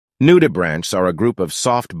Nudibranchs are a group of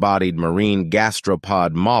soft-bodied marine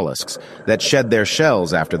gastropod mollusks that shed their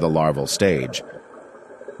shells after the larval stage.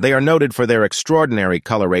 They are noted for their extraordinary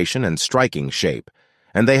coloration and striking shape,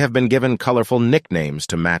 and they have been given colorful nicknames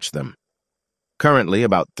to match them. Currently,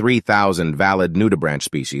 about 3,000 valid nudibranch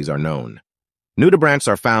species are known. Nudibranchs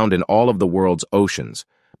are found in all of the world's oceans,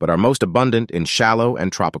 but are most abundant in shallow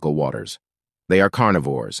and tropical waters. They are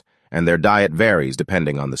carnivores, and their diet varies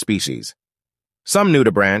depending on the species. Some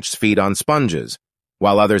nudibranchs feed on sponges,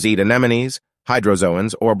 while others eat anemones,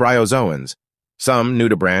 hydrozoans, or bryozoans. Some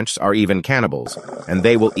nudibranchs are even cannibals, and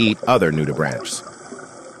they will eat other nudibranchs.